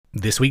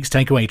This week's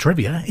Takeaway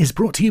Trivia is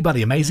brought to you by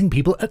the amazing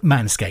people at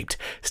Manscaped.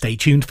 Stay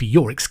tuned for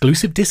your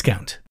exclusive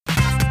discount.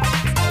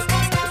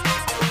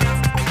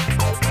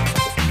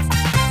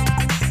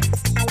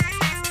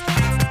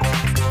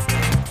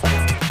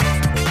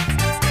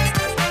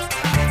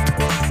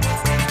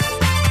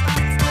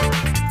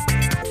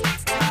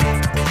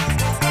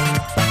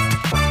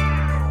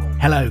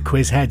 Hello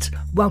quiz heads,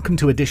 welcome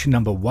to edition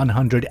number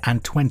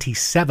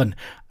 127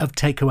 of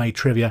Takeaway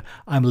Trivia.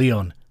 I'm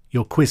Leon,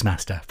 your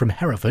quizmaster from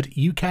Hereford,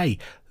 UK.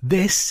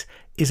 This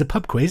is a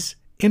pub quiz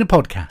in a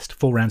podcast.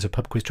 4 rounds of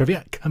pub quiz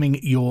trivia coming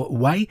your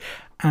way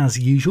as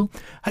usual.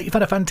 Hope you've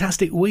had a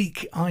fantastic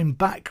week. I'm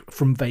back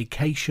from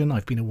vacation.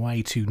 I've been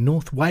away to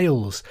North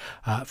Wales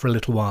for a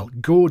little while.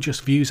 Gorgeous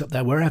views up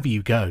there wherever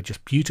you go.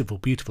 Just beautiful,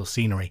 beautiful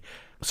scenery.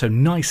 So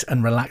nice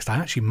and relaxed. I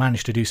actually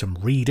managed to do some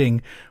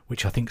reading,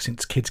 which I think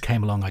since kids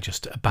came along, I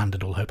just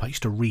abandoned all hope. I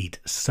used to read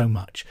so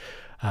much,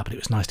 but it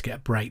was nice to get a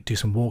break, do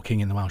some walking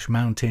in the Welsh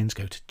Mountains,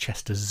 go to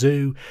Chester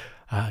Zoo,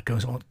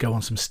 go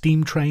on some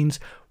steam trains,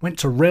 went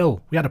to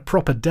Rhyl. We had a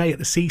proper day at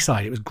the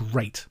seaside. It was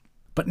great.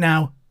 But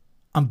now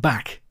I'm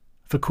back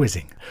for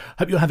quizzing.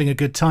 Hope you're having a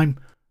good time.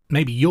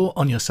 Maybe you're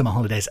on your summer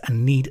holidays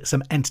and need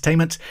some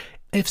entertainment.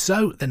 If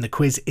so, then the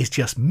quiz is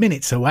just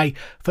minutes away.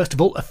 First of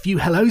all, a few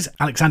hellos.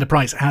 Alexander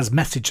Price has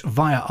messaged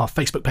via our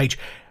Facebook page.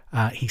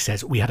 He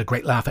says, we had a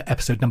great laugh at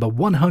episode number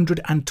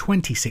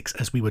 126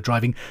 as we were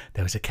driving.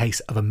 There was a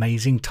case of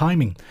amazing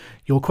timing.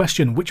 Your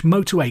question, which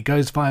motorway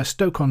goes via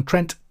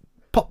Stoke-on-Trent,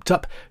 popped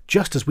up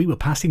just as we were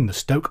passing the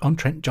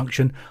Stoke-on-Trent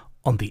junction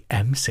on the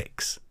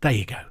M6. There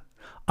you go.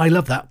 I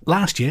love that.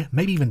 Last year,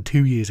 maybe even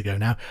 2 years ago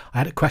now, I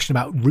had a question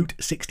about Route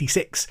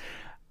 66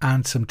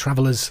 and some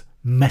travellers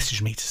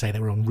messaged me to say they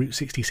were on Route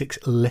 66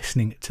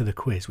 listening to the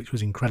quiz, which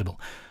was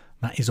incredible.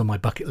 That is on my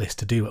bucket list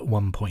to do at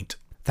one point.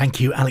 Thank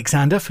you,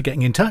 Alexander, for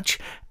getting in touch,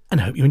 and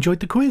hope you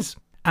enjoyed the quiz.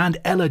 And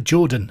Ella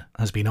Jordan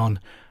has been on.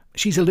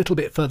 She's a little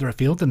bit further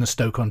afield than the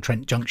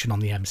Stoke-on-Trent junction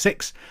on the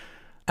M6.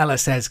 Ella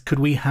says, could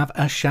we have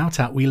a shout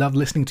out? We love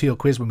listening to your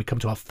quiz when we come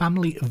to our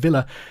family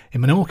villa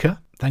in Menorca.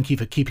 Thank you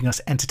for keeping us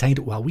entertained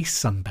while we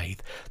sunbathe.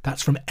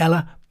 That's from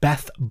Ella,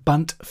 Beth,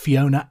 Bunt,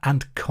 Fiona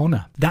and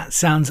Connor. That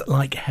sounds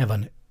like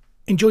heaven.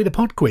 Enjoy the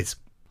pod quiz.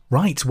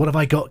 Right, what have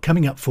I got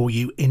coming up for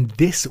you in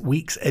this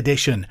week's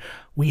edition?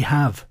 We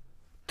have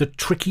the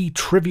tricky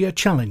trivia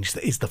challenge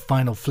that is the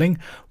final fling.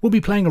 We'll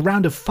be playing a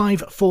round of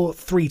 5, 4,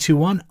 3, 2,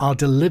 1. I'll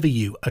deliver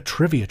you a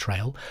trivia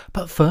trail.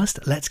 But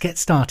first, let's get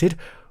started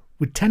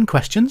with 10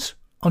 questions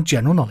on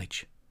general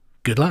knowledge.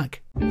 Good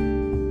luck.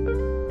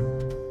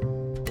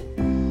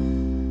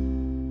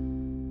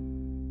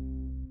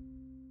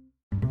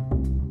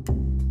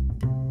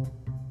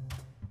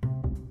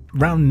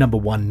 Round number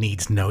 1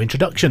 needs no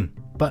introduction,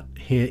 but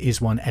here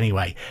is one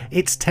anyway.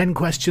 It's 10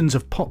 questions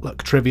of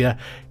potluck trivia.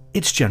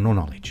 It's general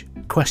knowledge.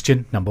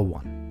 Question number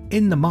 1.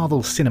 In the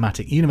Marvel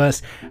Cinematic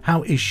Universe,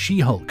 how is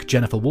She-Hulk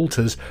Jennifer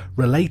Walters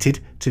related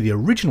to the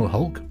original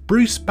Hulk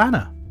Bruce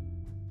Banner?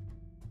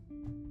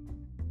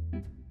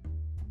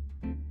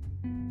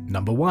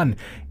 Number 1.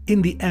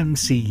 In the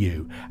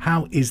MCU,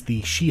 how is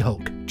the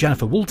She-Hulk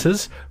Jennifer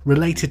Walters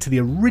related to the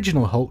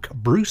original Hulk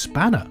Bruce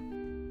Banner?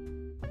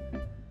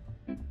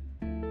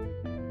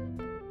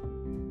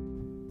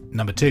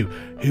 Number 2.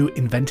 Who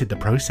invented the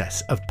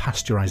process of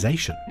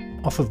pasteurization?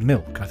 Off of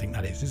milk, I think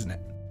that is, isn't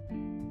it?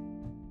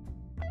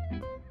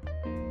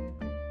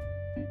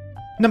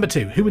 Number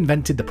 2. Who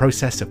invented the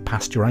process of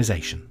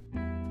pasteurization?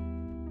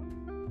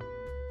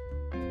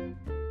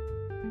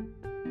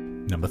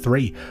 Number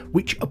 3.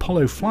 Which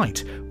Apollo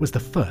flight was the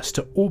first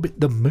to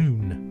orbit the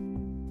moon?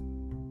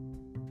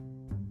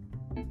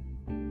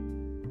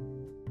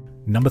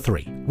 Number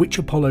 3. Which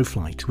Apollo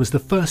flight was the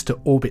first to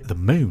orbit the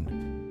moon?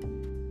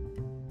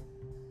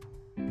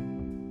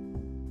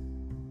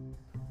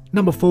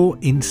 Number 4.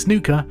 In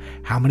snooker,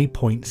 how many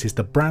points is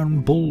the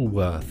brown bull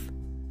worth?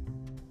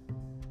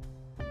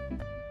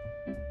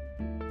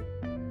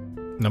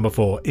 Number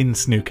 4. In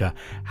snooker,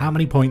 how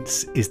many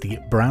points is the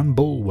brown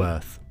bull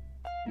worth?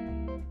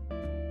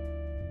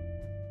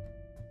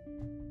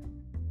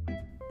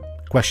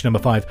 Question number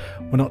 5.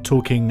 We're not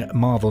talking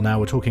Marvel now,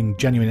 we're talking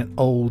genuine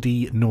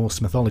oldie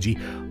Norse mythology.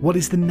 What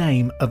is the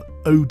name of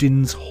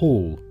Odin's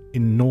Hall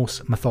in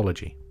Norse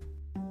mythology?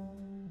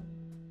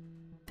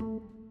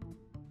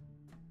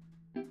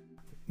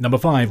 Number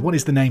 5. What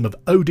is the name of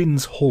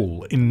Odin's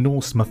Hall in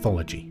Norse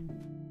mythology?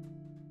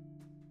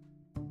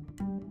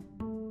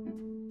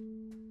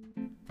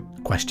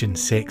 Question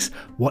 6.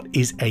 What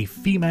is a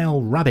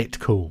female rabbit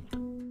called?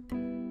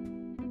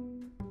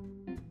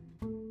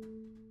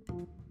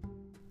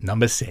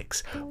 Number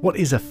 6. What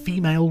is a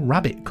female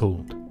rabbit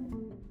called?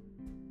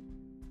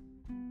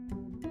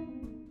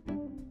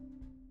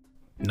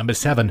 Number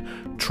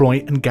 7.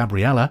 Troy and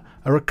Gabriella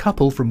are a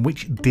couple from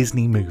which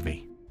Disney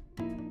movie?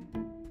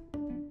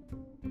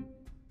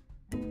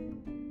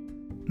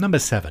 Number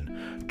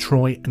 7.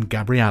 Troy and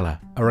Gabriella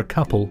are a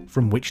couple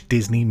from which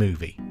Disney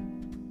movie?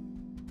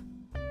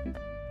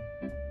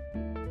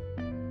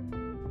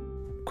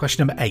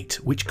 Question number 8.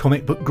 Which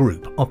comic book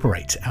group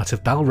operates out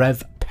of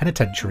Balrev,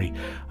 Penitentiary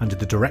under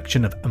the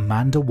direction of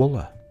Amanda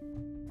Waller.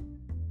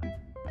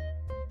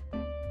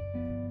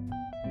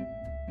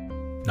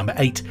 Number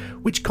 8.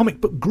 Which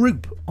comic book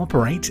group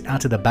operate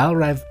out of the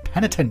Balrev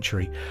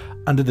Penitentiary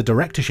under the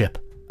directorship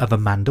of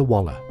Amanda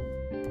Waller?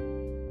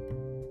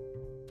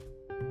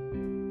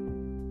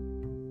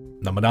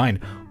 Number 9.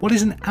 What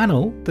is an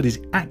animal that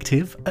is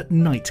active at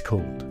night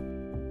called?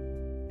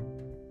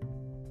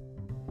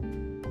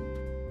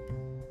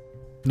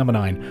 Number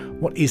 9.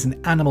 What is an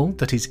animal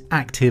that is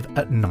active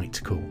at night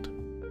called?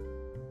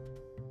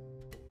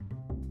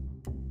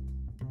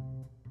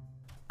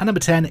 And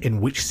number 10.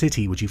 In which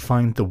city would you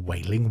find the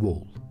Wailing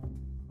Wall?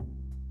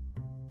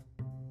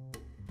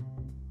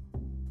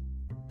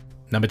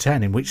 Number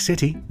 10. In which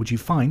city would you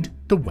find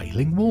the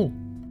Wailing Wall?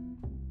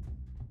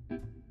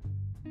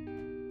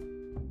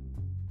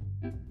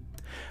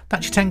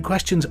 That's your 10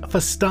 questions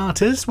for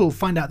starters. We'll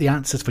find out the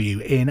answers for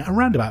you in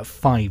around about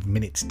 5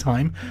 minutes'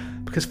 time,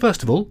 because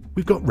first of all,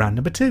 we've got round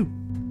number 2.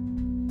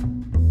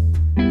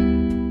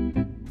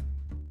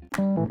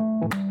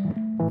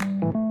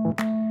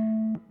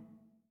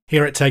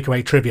 Here at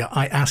Takeaway Trivia,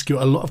 I ask you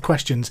a lot of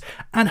questions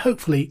and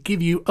hopefully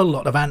give you a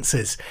lot of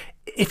answers.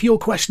 If you're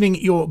questioning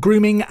your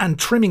grooming and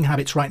trimming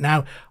habits right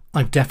now,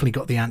 I've definitely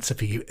got the answer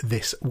for you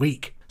this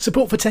week.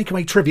 Support for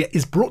Takeaway Trivia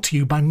is brought to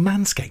you by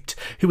Manscaped,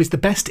 who is the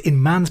best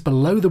in man's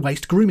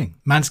below-the-waist grooming.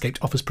 Manscaped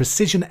offers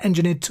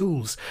precision-engineered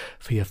tools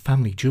for your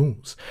family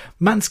jewels.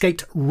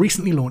 Manscaped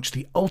recently launched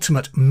the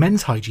ultimate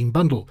men's hygiene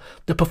bundle,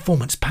 the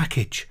Performance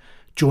Package.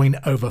 Join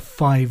over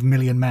 5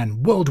 million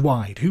men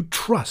worldwide who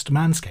trust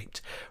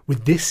Manscaped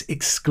with this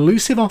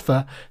exclusive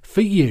offer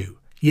for you.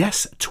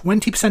 Yes,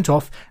 20%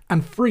 off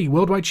and free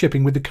worldwide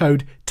shipping with the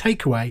code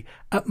TAKEAWAY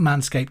at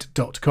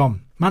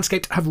manscaped.com.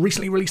 Manscaped have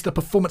recently released the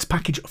Performance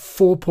Package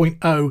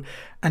 4.0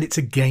 and it's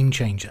a game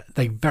changer.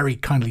 They very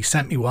kindly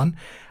sent me one,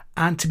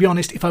 and to be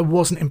honest, if I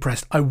wasn't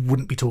impressed, I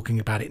wouldn't be talking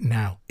about it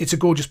now. It's a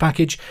gorgeous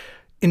package.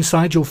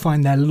 Inside you'll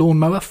find their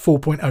Lawnmower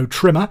 4.0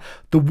 trimmer,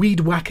 the Weed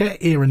Whacker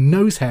ear and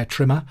nose hair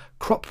trimmer,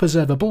 Crop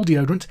Preserver ball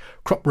deodorant,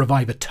 Crop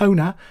Reviver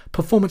toner,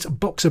 Performance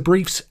boxer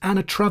briefs and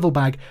a travel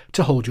bag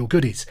to hold your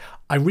goodies.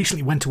 I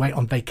recently went away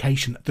on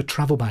vacation. The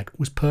travel bag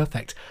was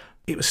perfect.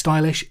 It was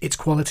stylish, it's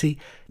quality,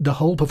 the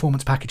whole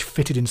Performance Package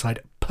fitted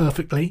inside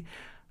perfectly.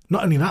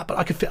 Not only that, but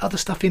I could fit other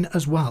stuff in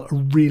as well. A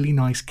really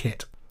nice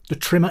kit. The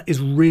trimmer is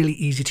really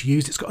easy to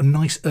use. It's got a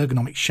nice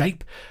ergonomic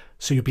shape,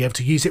 so you'll be able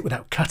to use it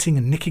without cutting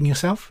and nicking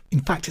yourself. In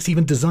fact, it's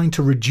even designed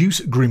to reduce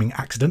grooming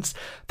accidents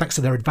thanks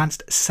to their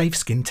advanced safe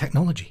skin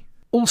technology.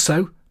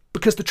 Also,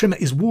 because the trimmer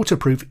is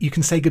waterproof, you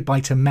can say goodbye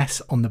to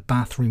mess on the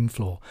bathroom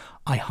floor.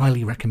 I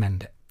highly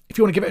recommend it. If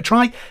you want to give it a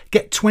try,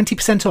 get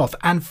 20% off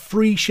and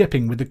free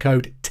shipping with the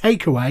code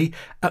TAKEAWAY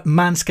at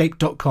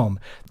manscaped.com.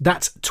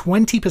 That's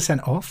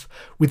 20% off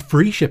with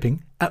free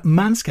shipping at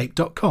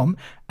manscaped.com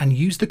and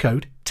use the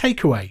code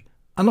TAKEAWAY.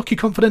 Unlock your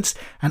confidence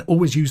and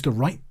always use the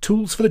right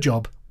tools for the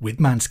job with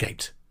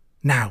Manscaped.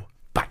 Now,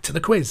 back to the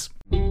quiz.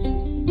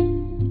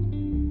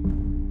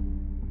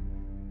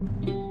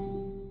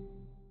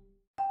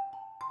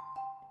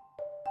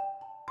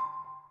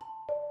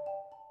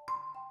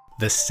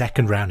 The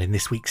second round in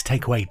this week's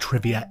Takeaway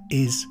Trivia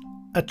is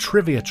a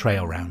trivia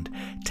trail round.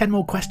 10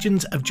 more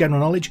questions of general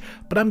knowledge,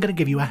 but I'm going to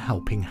give you a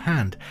helping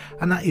hand,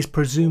 and that is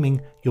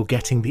presuming you're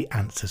getting the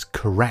answers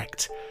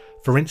correct.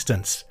 For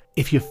instance,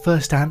 if your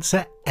first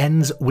answer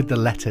ends with the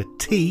letter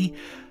T,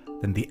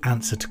 then the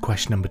answer to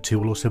question number 2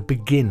 will also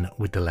begin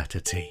with the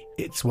letter T.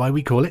 It's why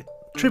we call it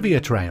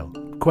Trivia Trail.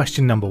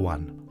 Question number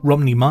 1.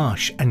 Romney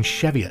Marsh and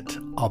Cheviot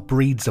are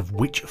breeds of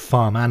which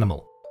farm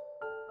animal?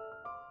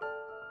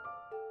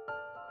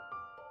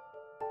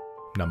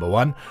 Number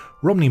 1.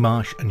 Romney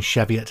Marsh and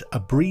Cheviot are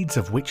breeds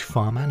of which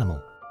farm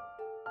animal?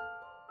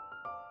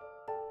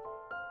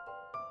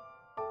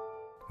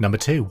 Number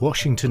 2.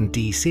 Washington,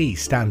 D.C.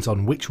 stands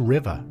on which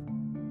river?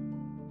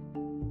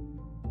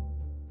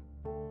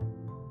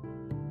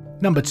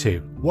 Number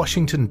 2.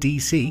 Washington,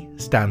 D.C.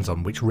 stands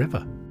on which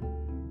river?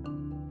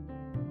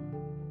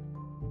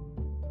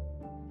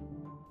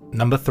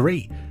 Number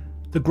 3.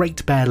 The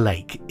Great Bear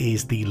Lake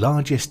is the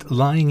largest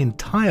lying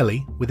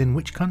entirely within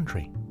which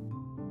country?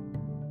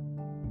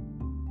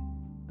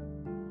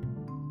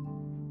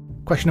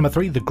 Question number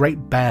 3. The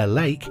Great Bear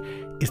Lake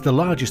is the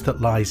largest that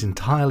lies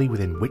entirely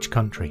within which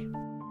country?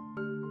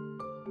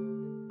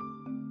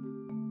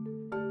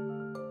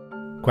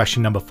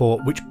 Question number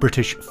 4. Which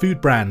British food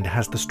brand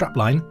has the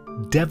strapline,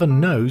 "Devon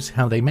knows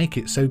how they make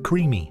it so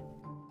creamy"?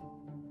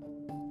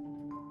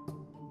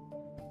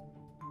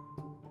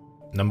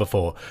 Number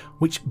 4.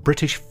 Which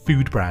British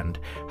food brand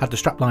had the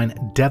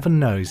strapline, "Devon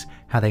knows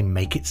how they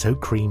make it so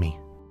creamy"?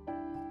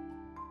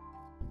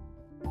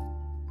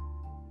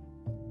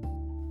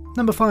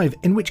 Number 5.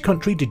 In which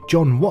country did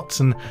John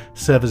Watson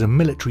serve as a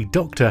military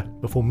doctor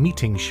before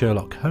meeting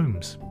Sherlock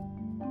Holmes?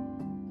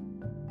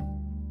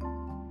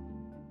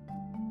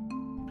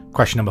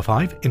 Question number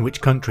 5. In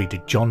which country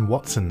did John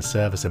Watson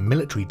serve as a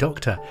military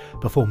doctor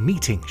before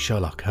meeting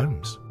Sherlock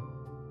Holmes?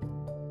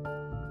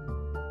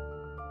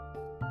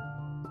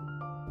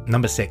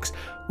 Number 6.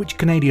 Which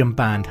Canadian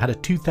band had a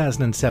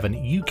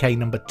 2007 UK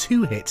number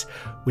 2 hit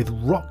with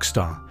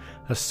Rockstar,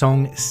 a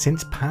song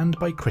since panned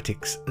by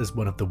critics as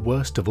one of the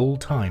worst of all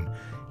time?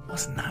 It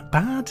wasn't that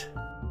bad.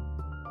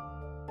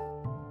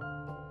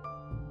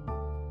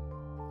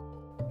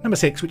 Number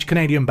 6. Which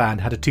Canadian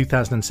band had a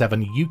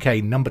 2007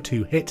 UK number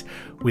 2 hit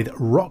with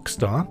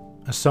Rockstar,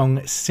 a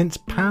song since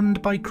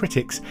panned by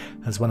critics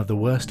as one of the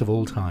worst of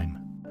all time?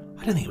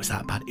 I don't think it was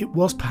that bad. It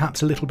was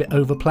perhaps a little bit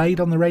overplayed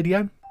on the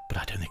radio, but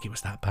I don't think it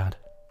was that bad.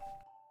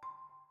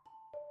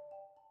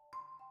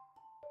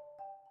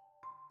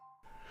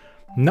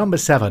 Number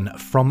 7.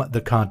 From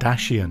the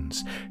Kardashians.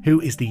 Who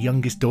is the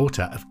youngest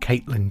daughter of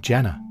Caitlyn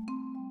Jenner?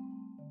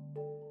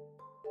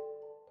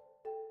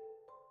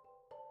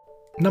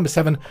 Number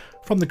 7.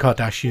 From the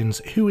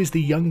Kardashians. Who is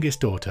the youngest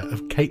daughter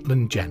of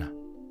Caitlyn Jenner?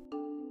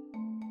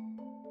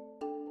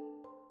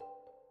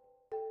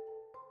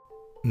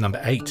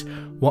 Number 8.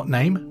 What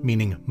name,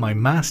 meaning my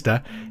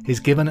master,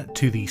 is given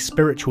to the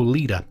spiritual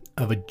leader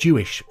of a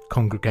Jewish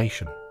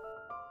congregation?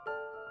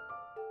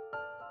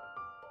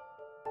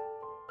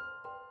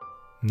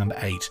 Number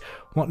 8.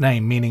 What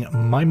name, meaning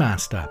my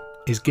master,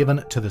 is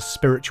given to the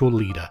spiritual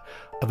leader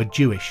of a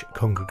Jewish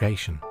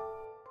congregation?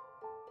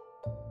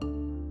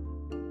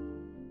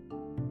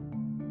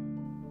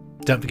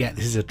 Don't forget,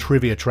 this is a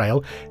trivia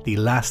trail. The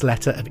last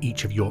letter of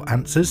each of your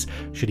answers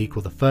should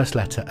equal the first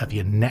letter of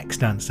your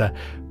next answer,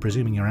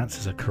 presuming your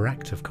answers are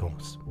correct, of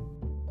course.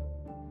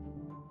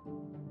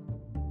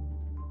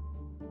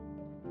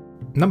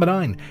 Number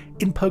 9.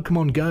 In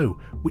Pokemon Go,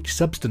 which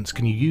substance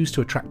can you use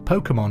to attract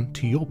Pokemon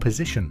to your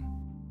position?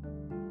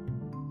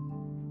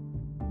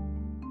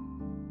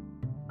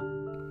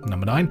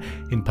 Number 9.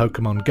 In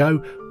Pokemon Go,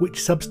 which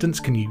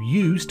substance can you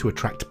use to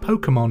attract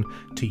Pokemon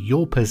to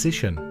your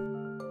position?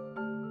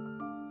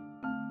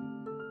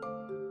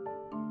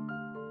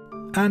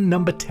 And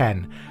number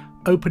 10.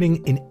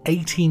 Opening in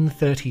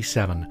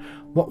 1837,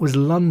 what was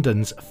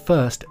London's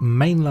first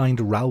mainline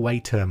railway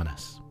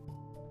terminus?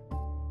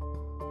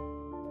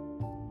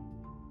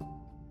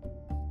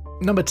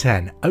 Number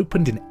 10.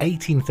 Opened in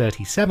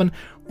 1837,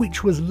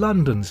 which was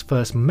London's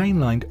first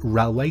mainline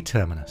railway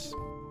terminus?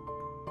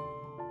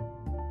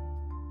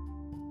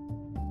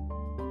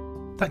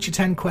 That's your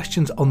 10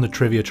 questions on the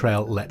trivia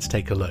trail. Let's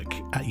take a look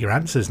at your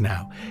answers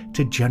now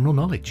to general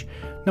knowledge.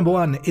 Number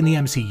 1. In the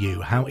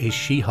MCU, how is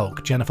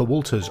She-Hulk Jennifer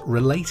Walters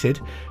related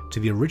to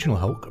the original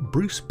Hulk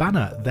Bruce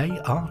Banner? They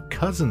are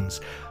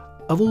cousins.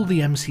 Of all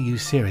the MCU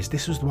series,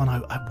 this was the one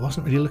I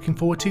wasn't really looking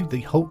forward to.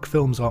 The Hulk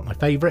films aren't my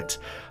favourite.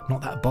 I'm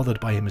not that bothered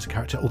by him as a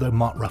character, although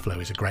Mark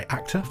Ruffalo is a great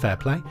actor, fair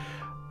play.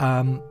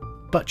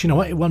 But you know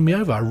what, it won me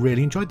over. I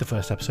really enjoyed the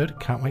first episode.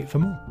 Can't wait for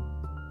more.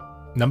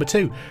 Number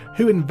 2.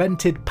 Who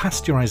invented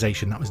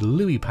pasteurization? That was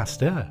Louis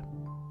Pasteur.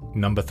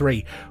 Number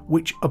 3.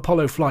 Which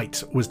Apollo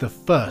flight was the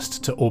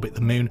first to orbit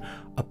the moon?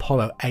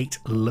 Apollo 8.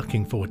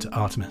 Looking forward to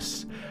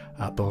Artemis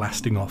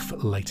blasting off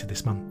later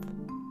this month.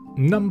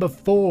 Number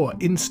 4.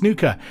 In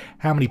snooker,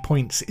 how many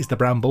points is the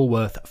brown ball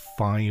worth?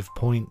 5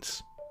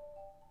 points.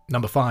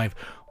 Number 5.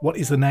 What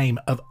is the name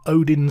of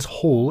Odin's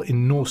Hall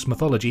in Norse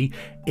mythology?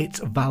 It's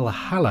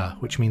Valhalla,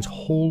 which means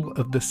Hall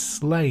of the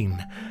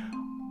Slain.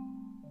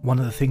 One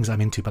of the things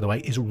I'm into, by the way,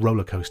 is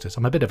roller coasters.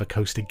 I'm a bit of a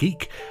coaster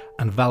geek,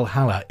 and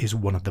Valhalla is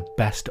one of the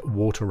best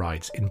water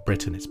rides in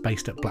Britain. It's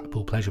based at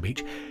Blackpool Pleasure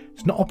Beach.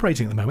 It's not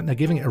operating at the moment. They're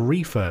giving it a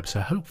refurb,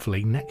 so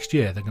hopefully next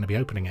year they're going to be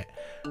opening it,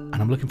 and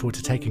I'm looking forward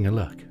to taking a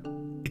look.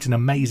 It's an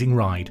amazing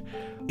ride.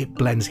 It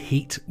blends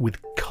heat with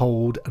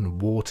cold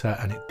and water,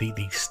 and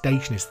the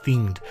station is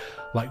themed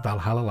like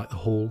Valhalla, like the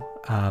hall.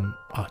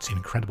 It's an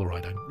incredible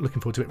ride. I'm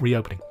looking forward to it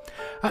reopening.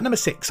 At number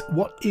 6,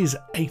 what is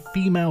a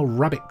female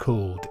rabbit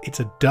called? It's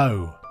a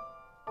doe.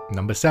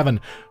 Number 7,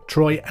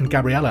 Troy and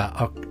Gabriella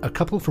are a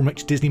couple from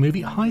which Disney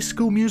movie? High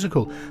School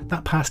Musical.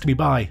 That passed me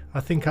by. I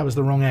think I was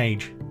the wrong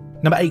age.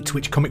 Number 8,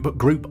 which comic book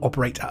group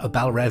operate at a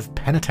Belrev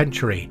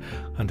Penitentiary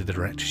under the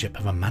directorship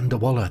of Amanda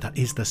Waller? That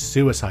is the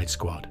Suicide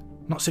Squad.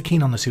 Not so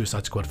keen on the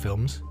Suicide Squad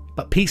films,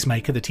 but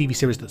Peacemaker, the TV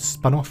series that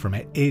spun off from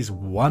it, is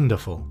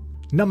wonderful.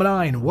 Number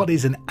 9, what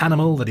is an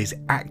animal that is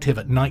active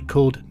at night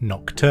called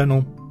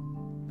nocturnal?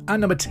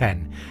 And number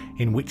 10,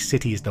 in which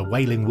city is the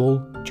Wailing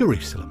Wall?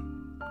 Jerusalem.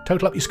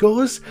 Total up your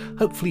scores.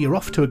 Hopefully you're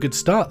off to a good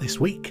start this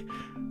week.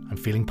 I'm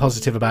feeling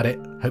positive about it.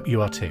 Hope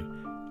you are too.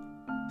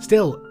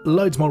 Still,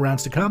 loads more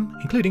rounds to come,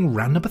 including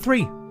round number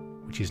 3,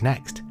 which is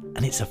next,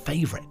 and it's a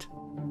favourite.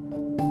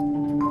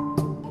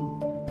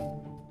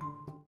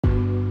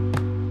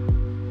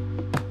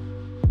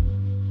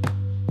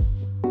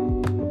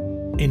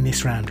 In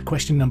this round,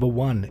 question number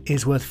 1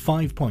 is worth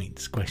 5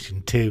 points,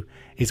 question 2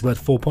 is worth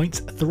 4 points,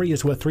 3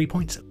 is worth 3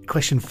 points,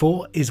 question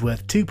 4 is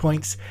worth 2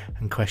 points,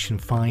 and question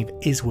 5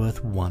 is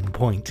worth 1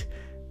 point.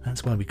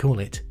 That's why we call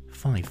it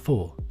 5,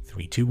 4,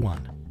 3, 2,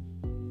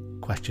 1.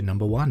 Question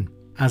number 1.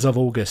 As of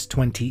August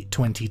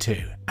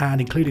 2022,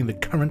 and including the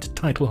current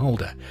title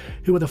holder,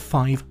 who are the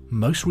 5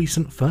 most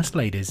recent First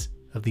Ladies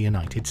of the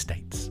United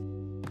States?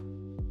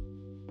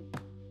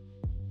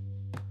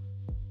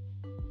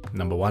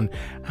 Number 1,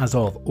 as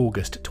of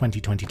August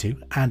 2022,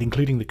 and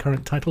including the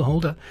current title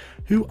holder,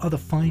 who are the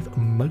 5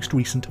 most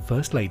recent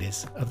First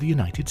Ladies of the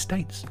United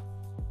States?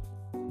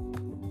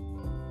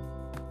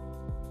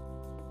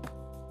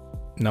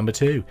 Number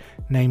 2,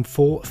 name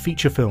 4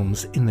 feature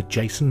films in the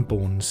Jason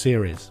Bourne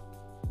series.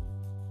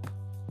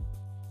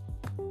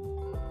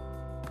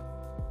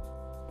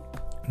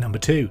 Number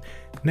 2,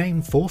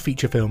 name 4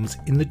 feature films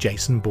in the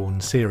Jason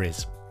Bourne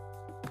series.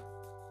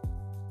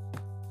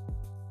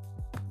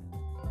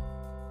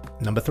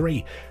 Number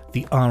 3,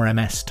 the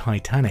RMS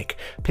Titanic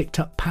picked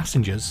up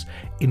passengers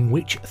in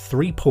which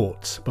 3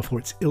 ports before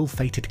its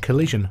ill-fated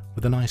collision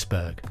with an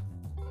iceberg?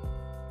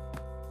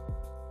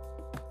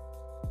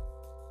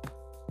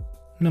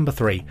 Number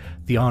 3,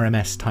 the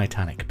RMS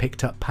Titanic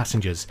picked up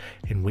passengers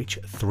in which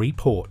 3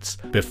 ports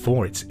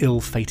before its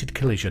ill-fated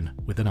collision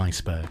with an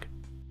iceberg?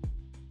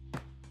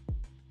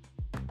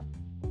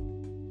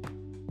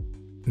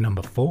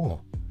 Number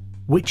 4,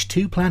 which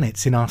 2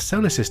 planets in our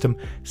solar system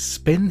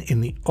spin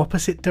in the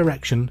opposite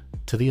direction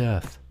to the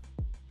Earth?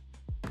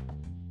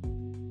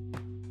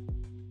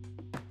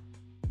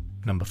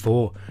 Number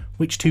 4,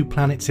 which 2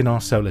 planets in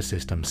our solar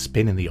system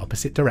spin in the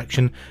opposite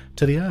direction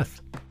to the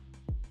Earth?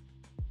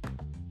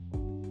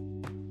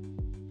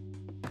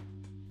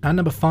 And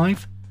number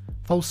 5,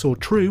 false or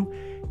true,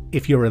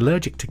 if you're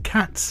allergic to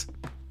cats,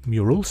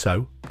 you're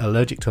also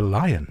allergic to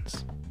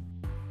lions.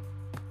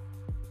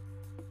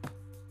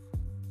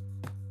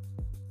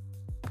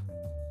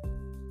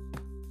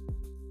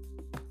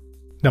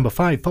 Number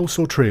 5, false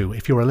or true,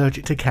 if you're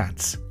allergic to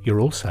cats, you're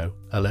also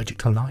allergic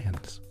to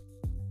lions.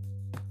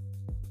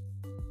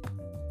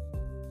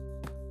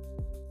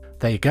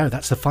 There you go,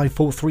 that's the 5,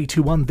 4, 3,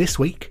 2, 1 this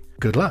week.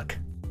 Good luck.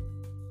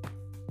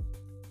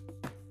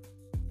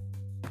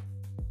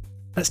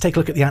 Let's take a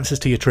look at the answers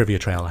to your trivia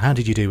trail. How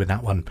did you do with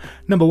that one?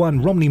 Number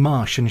 1, Romney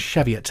Marsh and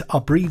Cheviot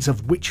are breeds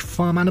of which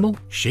farm animal?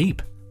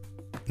 Sheep.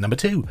 Number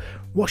 2,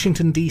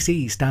 Washington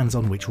DC stands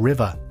on which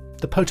river?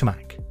 The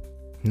Potomac.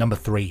 Number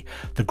 3,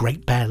 the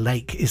Great Bear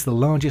Lake is the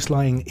largest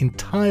lying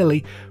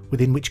entirely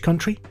within which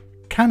country?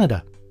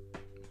 Canada.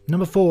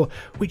 Number 4,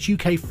 which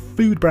UK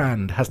food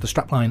brand has the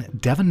strapline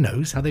 "Devon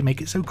knows how they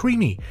make it so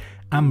creamy"?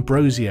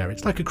 Ambrosia.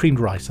 It's like a creamed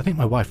rice. I think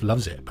my wife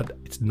loves it, but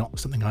it's not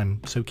something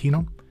I'm so keen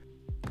on.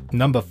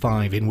 Number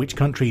 5, in which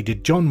country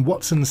did John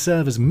Watson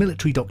serve as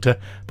military doctor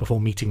before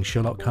meeting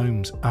Sherlock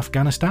Holmes?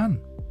 Afghanistan.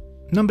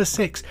 Number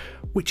 6,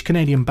 which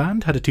Canadian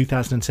band had a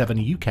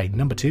 2007 UK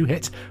number 2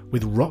 hit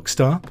with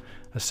Rockstar,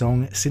 a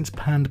song since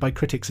panned by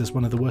critics as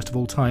one of the worst of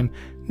all time?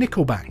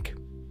 Nickelback.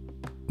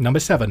 Number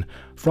 7,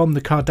 from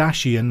the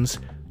Kardashians,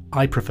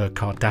 I prefer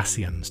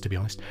Kardashians to be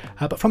honest,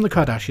 but from the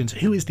Kardashians,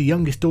 who is the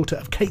youngest daughter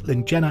of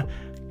Caitlyn Jenner?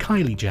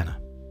 Kylie Jenner.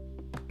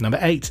 Number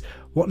 8,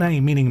 what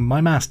name meaning my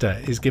master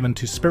is given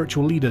to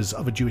spiritual leaders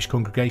of a Jewish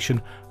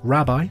congregation?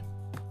 Rabbi.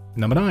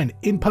 Number 9,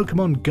 in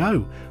Pokemon Go,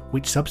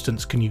 which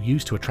substance can you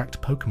use to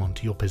attract Pokemon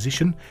to your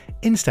position?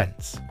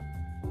 Incense.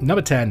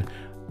 Number 10,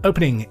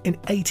 opening in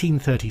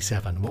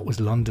 1837, what was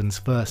London's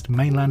first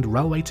mainland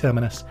railway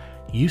terminus?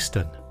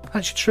 Euston.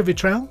 That's your trivia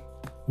trail.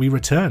 We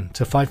return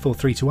to 5, 4,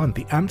 3, 2, 1.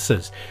 The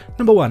answers.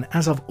 Number 1,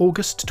 as of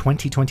August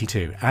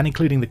 2022, and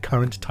including the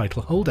current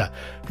title holder,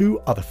 who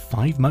are the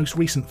 5 most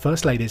recent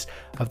First Ladies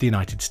of the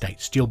United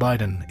States? Jill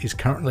Biden is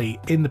currently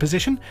in the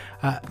position.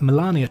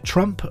 Melania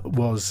Trump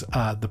was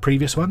the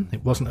previous one.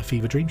 It wasn't a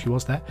fever dream, she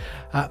was there.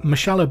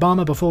 Michelle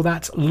Obama before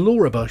that,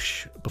 Laura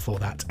Bush before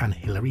that, and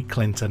Hillary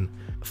Clinton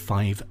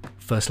 5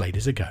 First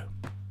Ladies ago.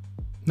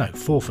 No,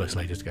 4 First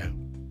Ladies ago.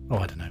 Oh,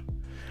 I don't know.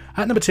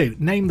 At number 2,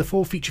 name the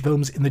 4 feature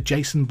films in the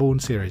Jason Bourne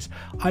series.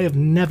 I have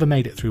never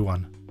made it through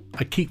one.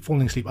 I keep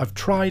falling asleep. I've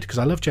tried because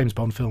I love James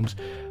Bond films,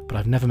 but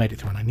I've never made it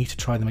through one. I need to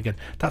try them again.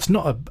 That's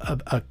not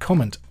a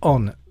comment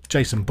on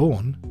Jason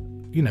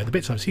Bourne. You know, the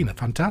bits I've seen are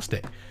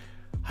fantastic.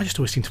 I just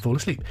always seem to fall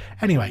asleep.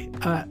 Anyway,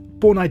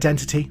 Bourne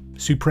Identity,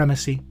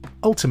 Supremacy,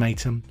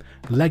 Ultimatum,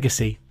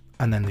 Legacy,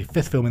 and then the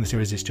 5th film in the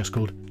series is just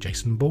called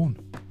Jason Bourne.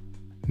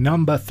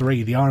 Number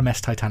 3, the RMS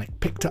Titanic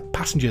picked up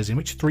passengers in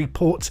which 3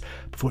 ports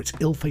before its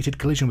ill-fated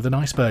collision with an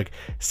iceberg?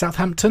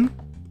 Southampton,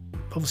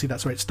 obviously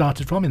that's where it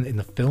started from in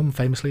the film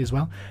famously as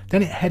well.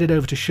 Then it headed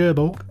over to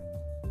Cherbourg,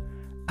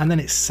 and then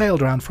it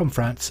sailed around from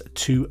France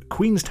to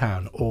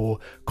Queenstown or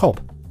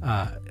Cobb,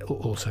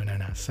 also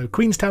known as. So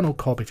Queenstown or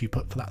Cobb, if you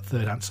put for that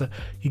third answer,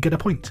 you get a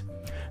point.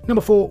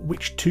 Number 4,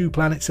 which 2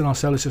 planets in our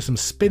solar system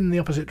spin in the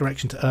opposite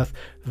direction to Earth?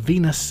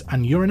 Venus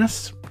and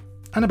Uranus.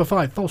 And number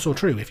 5, false or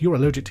true, if you're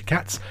allergic to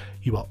cats,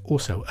 you are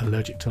also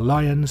allergic to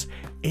lions.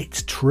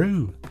 It's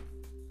true.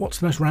 What's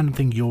the most random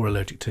thing you're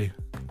allergic to?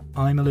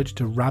 I'm allergic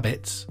to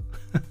rabbits.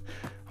 I'm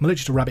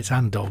allergic to rabbits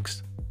and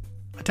dogs.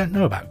 I don't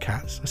know about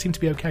cats. I seem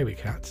to be okay with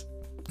cats.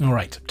 All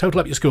right,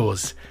 total up your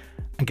scores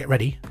and get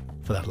ready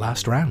for that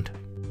last round.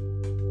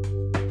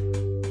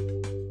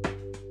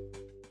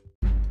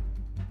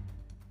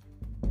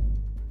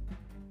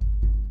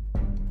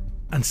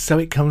 And so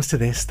it comes to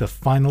this, the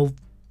final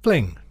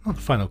fling, not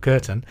the final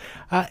curtain.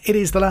 It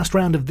is the last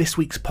round of this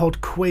week's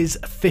pod quiz.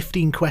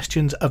 15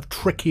 questions of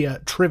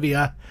trickier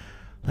trivia.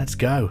 Let's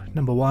go.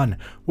 Number 1.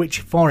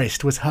 Which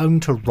forest was home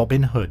to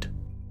Robin Hood?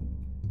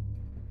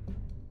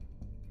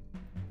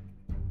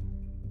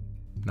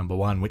 Number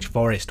 1. Which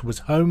forest was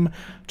home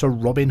to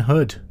Robin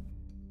Hood?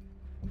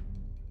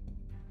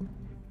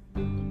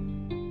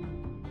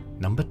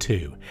 Number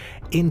 2.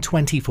 In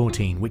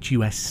 2014, which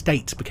US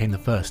state became the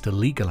first to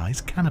legalise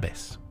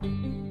cannabis?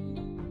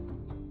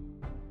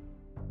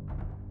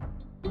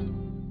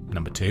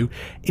 Number 2.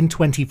 In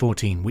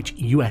 2014, which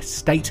US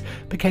state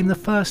became the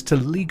first to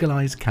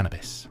legalise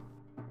cannabis?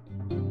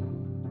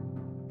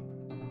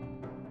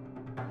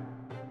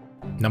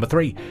 Number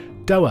 3.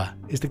 Doha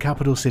is the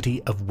capital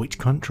city of which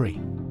country?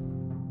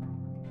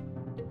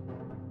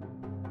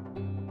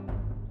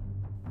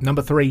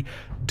 Number 3.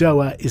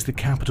 Doha is the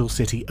capital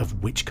city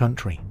of which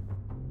country?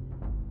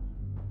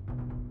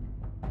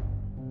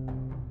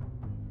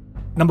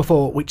 Number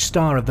 4. Which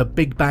star of the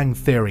Big Bang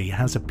Theory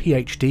has a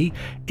PhD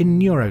in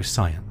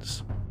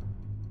neuroscience?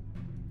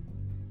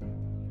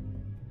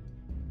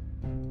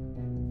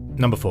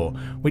 Number 4.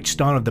 Which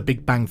star of the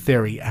Big Bang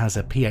Theory has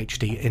a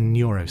PhD in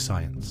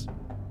neuroscience?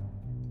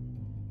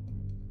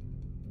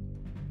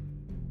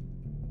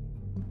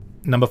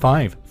 Number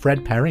 5.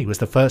 Fred Perry was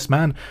the first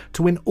man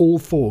to win all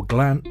 4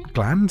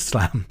 Grand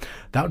Slam.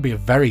 That would be a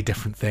very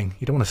different thing.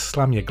 You don't want to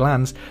slam your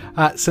glands.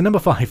 So number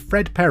 5.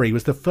 Fred Perry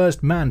was the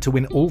first man to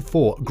win all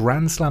 4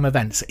 Grand Slam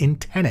events in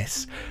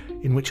tennis.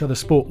 In which other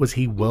sport was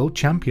he world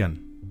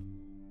champion?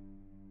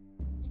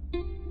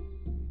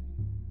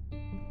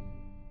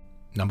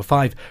 Number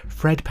 5.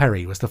 Fred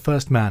Perry was the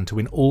first man to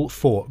win all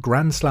 4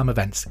 Grand Slam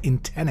events in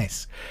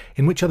tennis.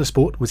 In which other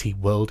sport was he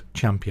world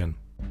champion?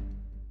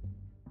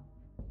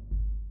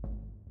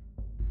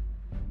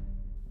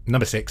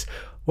 Number 6.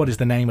 What is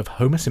the name of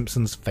Homer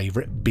Simpson's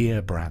favourite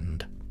beer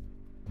brand?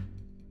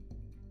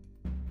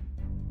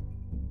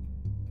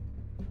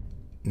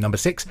 Number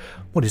 6.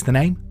 What is the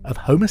name of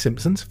Homer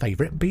Simpson's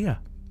favourite beer?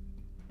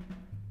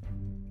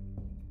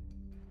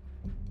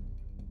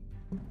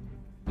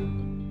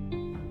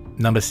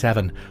 Number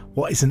 7.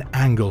 What is an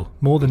angle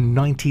more than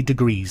 90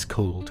 degrees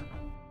called?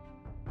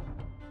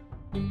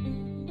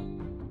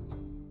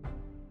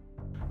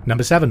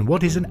 Number 7.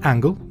 What is an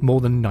angle more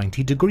than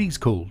 90 degrees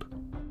called?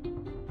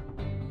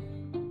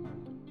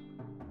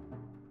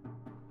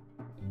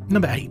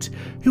 Number 8.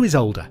 Who is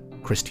older,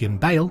 Christian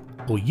Bale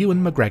or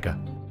Ewan McGregor?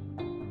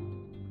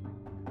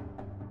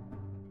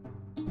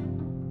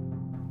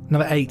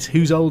 Number 8.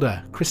 Who's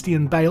older,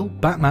 Christian Bale,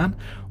 Batman,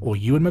 or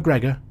Ewan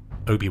McGregor,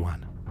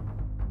 Obi-Wan?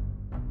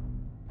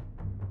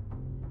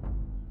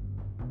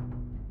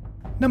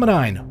 Number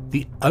 9.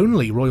 The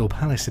only royal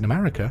palace in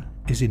America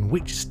is in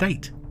which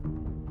state?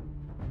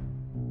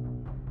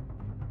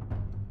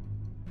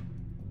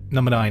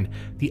 Number 9.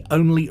 The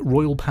only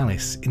royal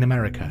palace in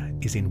America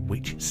is in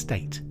which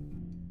state?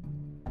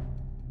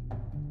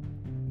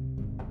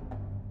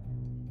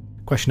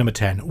 Question number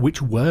 10.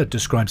 Which word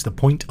describes the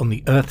point on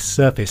the Earth's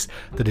surface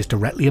that is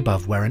directly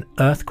above where an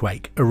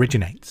earthquake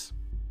originates?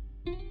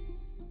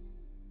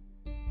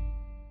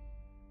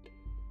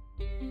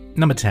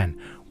 Number 10.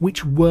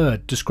 Which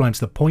word describes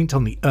the point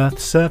on the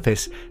Earth's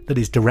surface that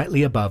is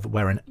directly above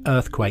where an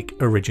earthquake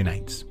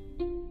originates?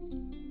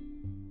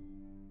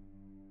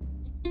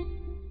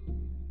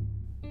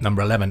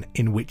 Number 11.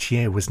 In which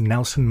year was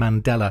Nelson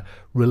Mandela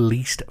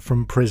released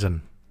from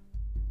prison?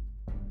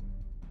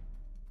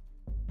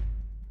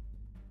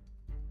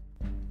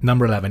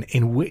 Number 11.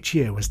 In which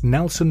year was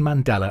Nelson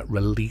Mandela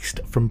released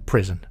from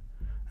prison?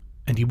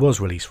 And he was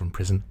released from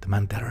prison. The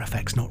Mandela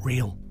effect's not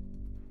real.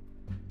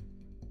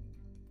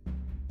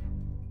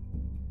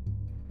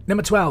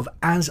 Number 12.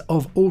 As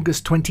of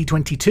August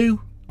 2022,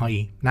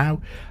 i.e.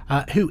 now,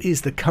 who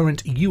is the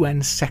current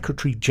UN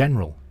Secretary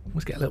General? I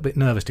always get a little bit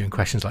nervous doing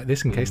questions like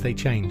this in case they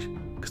change.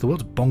 Because the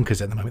world's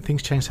bonkers at the moment.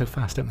 Things change so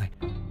fast, don't they?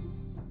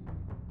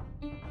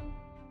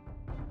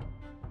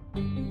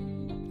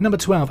 Number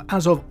 12.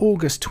 As of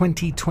August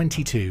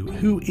 2022,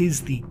 who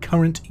is the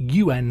current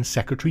UN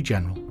Secretary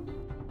General?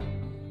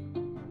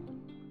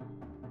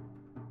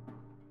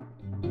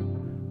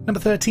 Number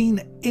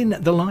 13. In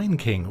The Lion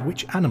King,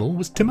 which animal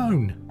was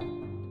Timon?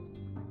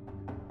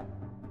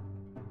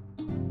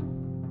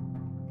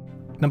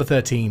 Number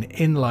 13.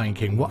 In Lion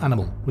King, what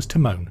animal was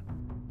Timon?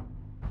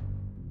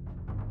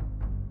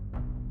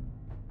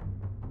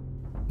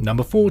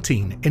 Number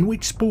 14. In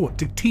which sport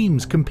do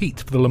teams compete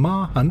for the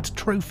Lamar Hunt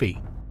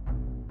Trophy?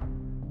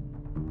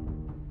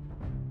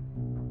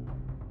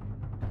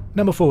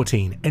 Number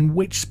 14. In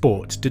which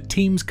sport do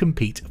teams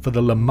compete for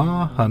the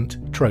Lamar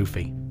Hunt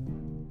Trophy?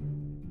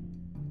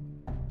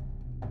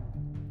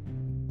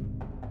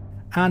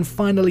 And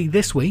finally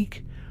this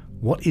week,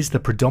 what is the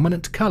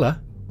predominant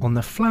colour on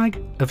the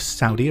flag of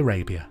Saudi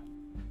Arabia?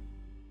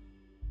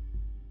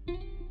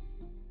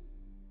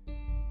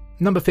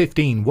 Number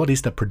 15. What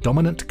is the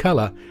predominant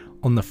colour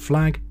on the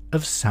flag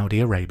of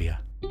Saudi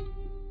Arabia?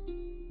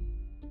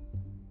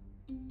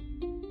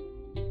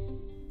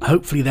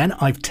 Hopefully then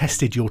I've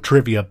tested your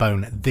trivia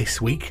bone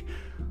this week.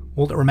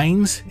 All that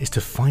remains is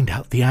to find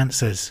out the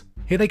answers.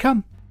 Here they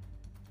come.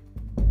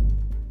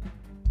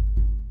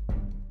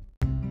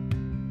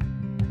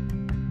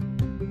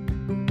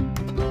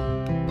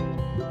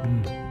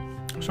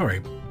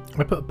 Sorry,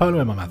 I put a polo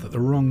in my mouth at the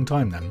wrong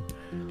time then.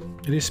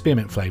 It is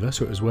spearmint flavour,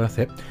 so it was worth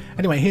it.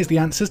 Anyway, here's the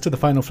answers to the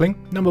final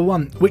fling. Number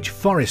 1, which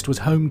forest was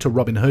home to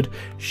Robin Hood?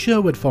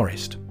 Sherwood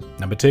Forest.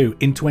 Number 2,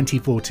 in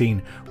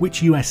 2014,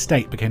 which US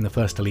state became the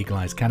first to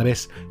legalise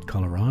cannabis?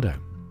 Colorado.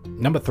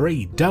 Number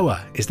 3,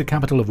 Doha is the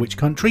capital of which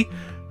country?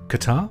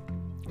 Qatar.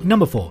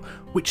 Number 4,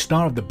 which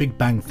star of the Big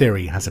Bang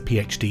Theory has a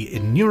PhD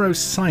in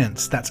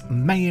neuroscience? That's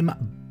Mayim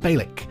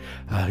Bialik,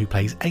 who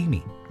plays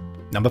Amy.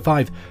 Number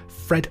 5,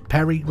 Fred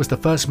Perry was the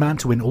first man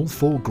to win all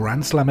 4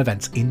 Grand Slam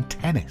events in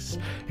tennis.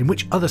 In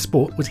which other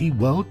sport was he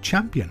world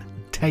champion?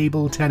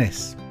 Table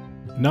tennis.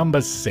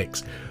 Number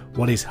 6,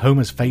 what is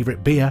Homer's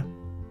favourite beer?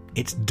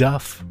 It's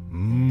Duff.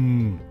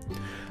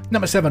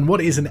 Number 7,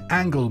 what is an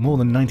angle more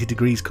than 90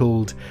 degrees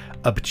called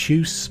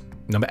obtuse?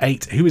 Number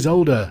 8, who is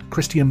older,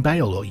 Christian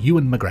Bale or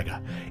Ewan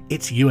McGregor?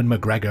 It's Ewan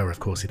McGregor, of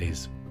course it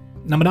is.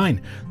 Number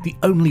 9, the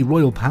only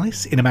royal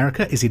palace in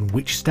America is in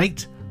which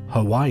state?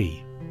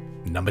 Hawaii.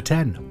 Number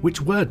 10, which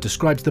word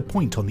describes the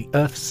point on the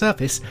Earth's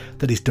surface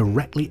that is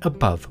directly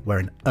above where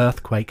an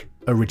earthquake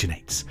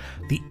originates?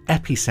 The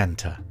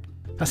epicenter.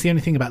 That's the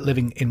only thing about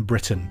living in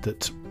Britain,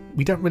 that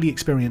we don't really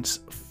experience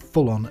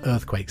full-on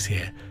earthquakes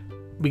here.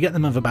 We get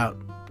them of about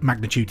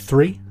magnitude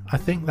 3, I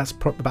think. That's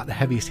probably about the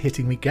heaviest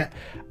hitting we get.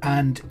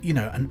 And, you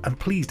know, and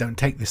please don't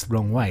take this the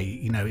wrong way.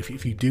 You know,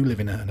 if you do live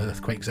in an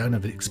earthquake zone,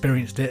 have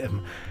experienced it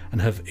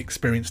and have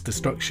experienced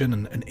destruction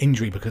and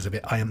injury because of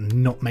it, I am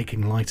not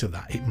making light of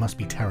that. It must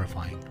be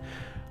terrifying.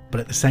 But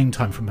at the same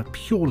time, from a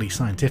purely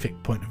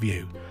scientific point of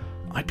view,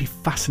 I'd be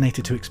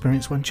fascinated to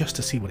experience one just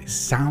to see what it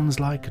sounds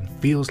like and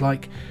feels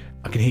like.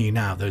 I can hear you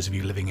now, those of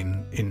you living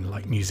in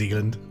like New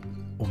Zealand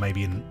or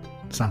maybe in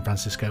San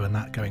Francisco and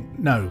that, going,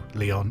 no,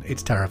 Leon,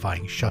 it's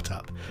terrifying, shut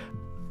up.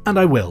 And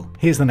I will.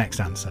 Here's the next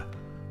answer.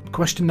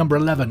 Question number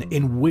 11.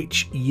 In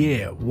which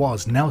year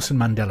was Nelson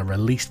Mandela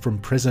released from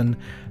prison?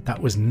 That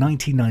was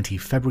 1990,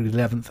 February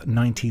 11th,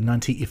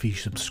 1990. If you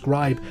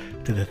subscribe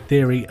to the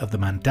theory of the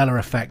Mandela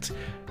effect,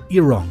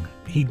 you're wrong.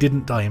 He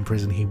didn't die in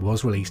prison. He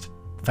was released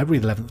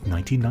February 11th,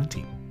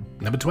 1990.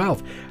 Number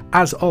 12.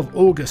 As of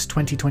August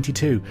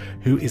 2022,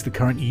 who is the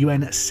current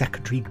UN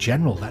Secretary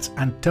General? That's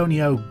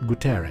Antonio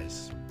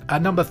Guterres.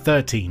 Number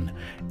 13.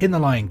 In The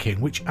Lion King,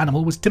 which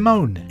animal was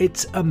Timon?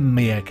 It's a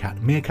meerkat.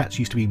 Meerkats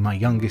used to be my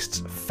youngest's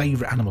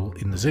favourite animal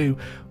in the zoo.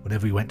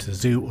 Whenever we went to the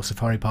zoo or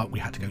safari park, we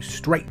had to go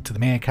straight to the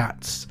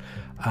meerkats.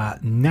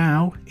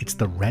 Now it's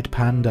the red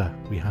panda.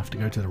 We have to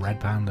go to the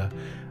red panda.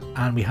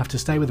 And we have to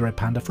stay with the red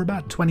panda for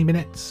about 20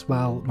 minutes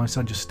while my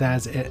son just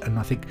stares at it and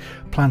I think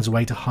plans a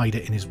way to hide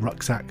it in his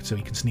rucksack so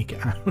he can sneak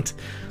it out.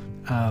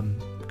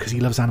 Because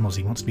he loves animals.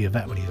 He wants to be a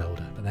vet when he's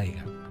older. But there you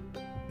go.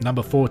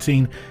 Number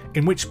 14.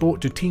 In which sport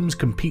do teams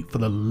compete for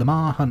the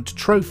Lamar Hunt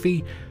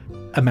Trophy?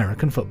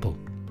 American football.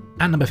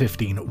 And number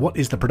 15. What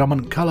is the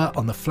predominant colour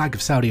on the flag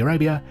of Saudi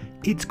Arabia?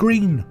 It's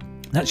green.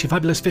 That's your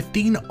fabulous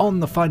 15 on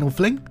the final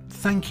fling.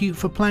 Thank you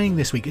for playing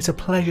this week. It's a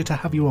pleasure to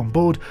have you on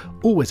board.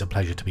 Always a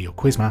pleasure to be your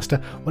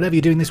quizmaster. Whatever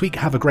you're doing this week,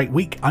 have a great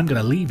week. I'm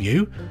going to leave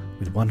you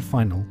with one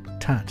final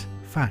tat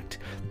fact.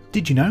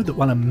 Did you know that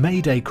while a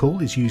mayday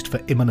call is used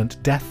for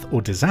imminent death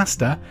or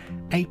disaster,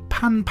 a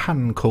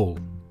pan-pan call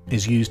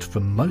is used for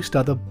most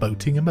other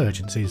boating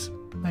emergencies?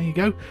 There you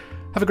go.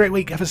 Have a great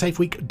week. Have a safe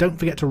week. Don't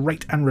forget to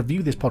rate and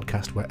review this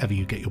podcast wherever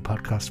you get your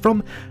podcasts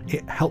from.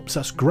 It helps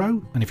us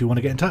grow. And if you want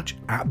to get in touch,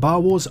 at Bar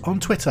Wars on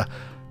Twitter.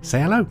 Say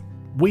hello.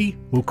 We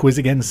will quiz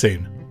again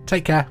soon.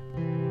 Take care.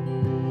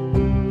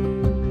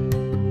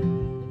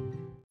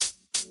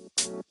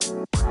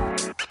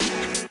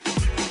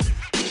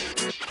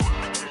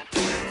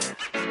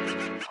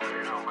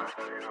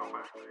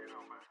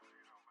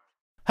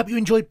 Hope you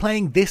enjoyed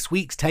playing this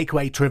week's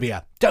Takeaway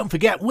Trivia. Don't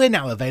forget, we're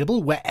now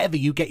available wherever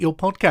you get your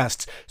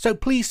podcasts. So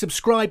please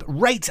subscribe,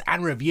 rate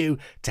and review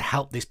to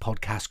help this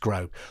podcast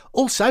grow.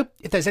 Also,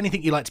 if there's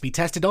anything you'd like to be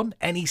tested on,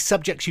 any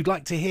subjects you'd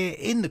like to hear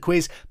in the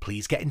quiz,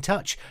 please get in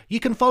touch. You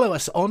can follow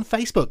us on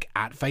Facebook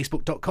at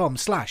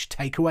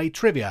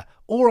facebook.com/takeawaytrivia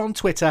or on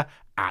Twitter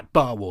at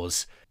Bar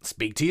Wars.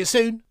 Speak to you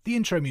soon. The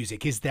intro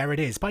music is There It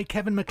Is by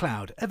Kevin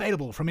MacLeod,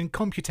 available from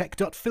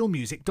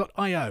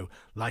incompetech.filmmusic.io,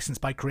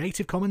 licensed by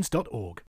creativecommons.org.